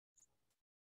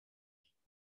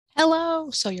Hello.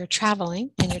 So you're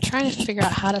traveling and you're trying to figure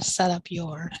out how to set up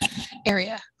your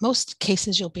area. Most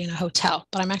cases you'll be in a hotel,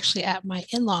 but I'm actually at my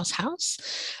in-laws' house.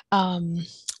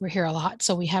 We're here a lot,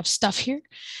 so we have stuff here,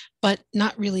 but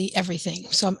not really everything.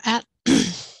 So I'm at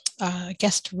a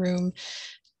guest room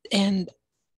and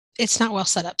it's not well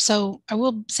set up. So I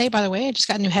will say, by the way, I just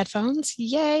got new headphones.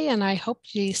 Yay. And I hope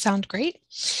you sound great.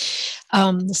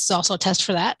 This is also a test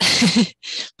for that.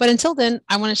 But until then,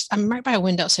 I'm right by a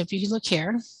window. So if you look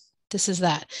here, this is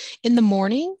that. In the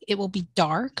morning, it will be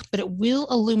dark, but it will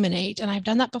illuminate. And I've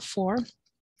done that before.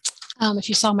 If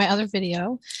you saw my other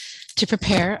video to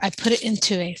prepare, I put it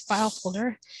into a file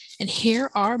folder. And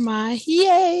here are my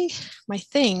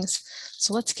things.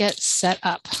 So let's get set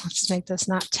up. Let's make this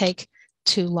not take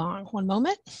too long. One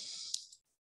moment.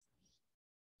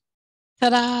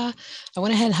 Ta-da! I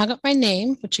went ahead and hung up my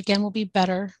name, which again will be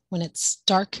better when it's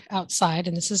dark outside,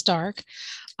 and this is dark.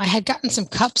 I had gotten some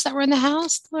cups that were in the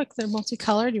house. Look, they're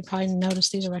multicolored. You probably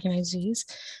noticed these or recognize these.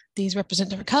 These represent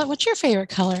different color. What's your favorite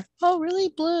color? Oh, really?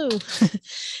 Blue.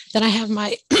 Then I have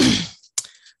my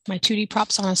my 2D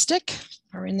props on a stick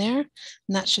are in there,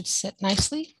 and that should sit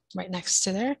nicely right next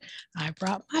to there. I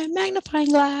brought my magnifying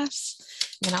glass,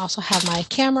 and I also have my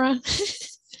camera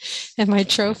and my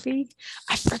trophy.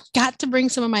 I forgot to bring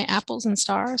some of my apples and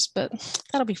stars, but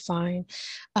that'll be fine.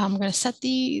 I'm going to set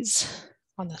these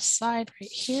on the side right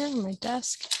here on my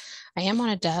desk. I am on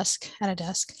a desk, at a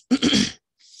desk. Put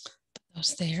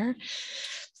those there.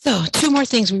 So 2 more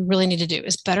things we really need to do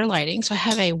is better lighting. So I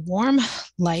have a warm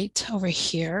light over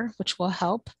here, which will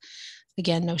help.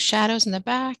 Again, no shadows in the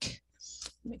back.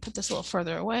 Let me put this a little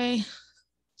further away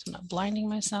so I'm not blinding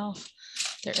myself.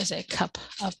 There is a cup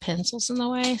of pencils in the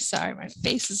way. Sorry, my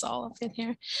face is all up in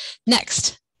here.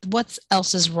 Next, what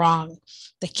else is wrong?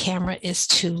 The camera is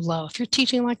too low. If you're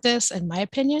teaching like this, in my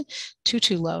opinion, too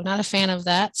low. Not a fan of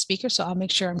that speaker, so I'll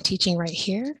make sure I'm teaching right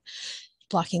here,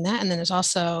 blocking that. And then there's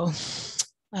also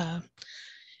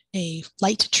a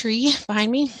light tree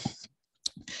behind me.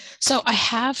 So I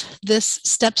have this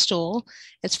step stool.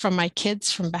 It's from my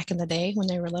kids from back in the day when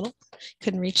they were little,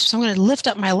 couldn't reach. So I'm going to lift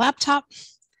up my laptop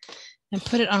and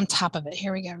put it on top of it.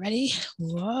 Here we go. Ready?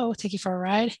 Whoa, take you for a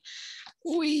ride.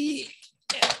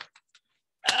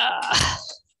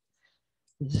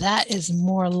 That is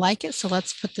more like it. So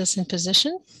let's put this in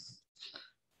position.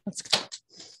 Let's go.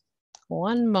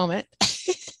 One moment.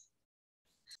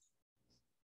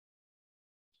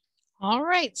 All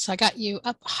right, so I got you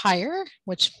up higher,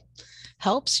 which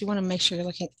helps. You want to make sure you're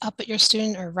looking up at your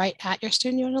student or right at your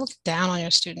student. You want to look down on your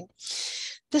student.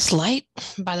 This light,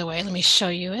 by the way, let me show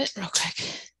you it real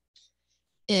quick,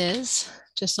 is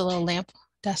just a little lamp,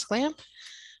 desk lamp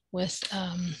with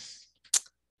one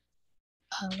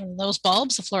of those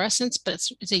bulbs, the fluorescence, but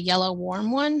it's a yellow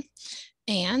warm one,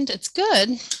 and it's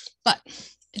good, but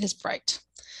it is bright.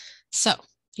 So,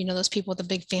 you know those people with a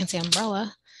big fancy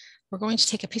umbrella, we're going to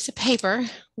take a piece of paper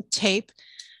with tape,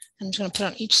 and I'm just going to put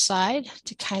it on each side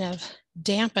to kind of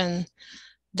dampen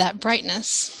that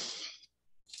brightness.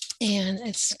 And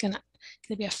it's going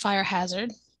to be a fire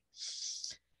hazard.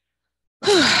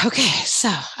 Okay, so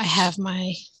I have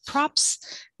my props.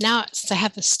 Now, since I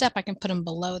have the step, I can put them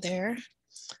below there.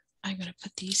 I'm going to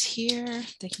put these here.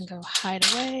 They can go hide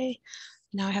away.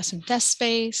 Now I have some desk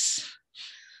space.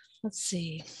 Let's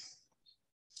see.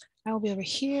 I will be over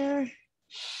here.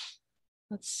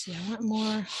 Let's see, I want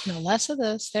more, no, less of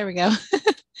this. There we go. You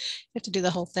have to do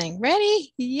the whole thing.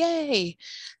 Ready? Yay.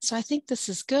 So I think this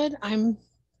is good. I'm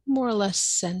more or less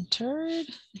centered.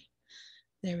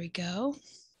 There we go.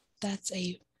 That's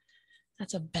a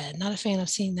bed. Not a fan of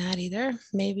seeing that either.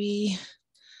 Maybe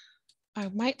I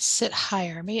might sit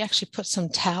higher. Maybe actually put some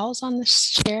towels on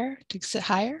this chair to sit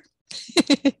higher.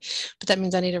 But that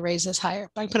means I need to raise this higher.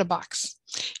 But I can put a box.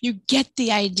 You get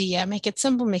the idea. Make it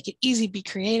simple, make it easy, be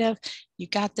creative. You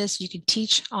got this. You can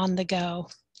teach on the go.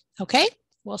 Okay,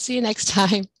 we'll see you next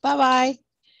time. Bye-bye.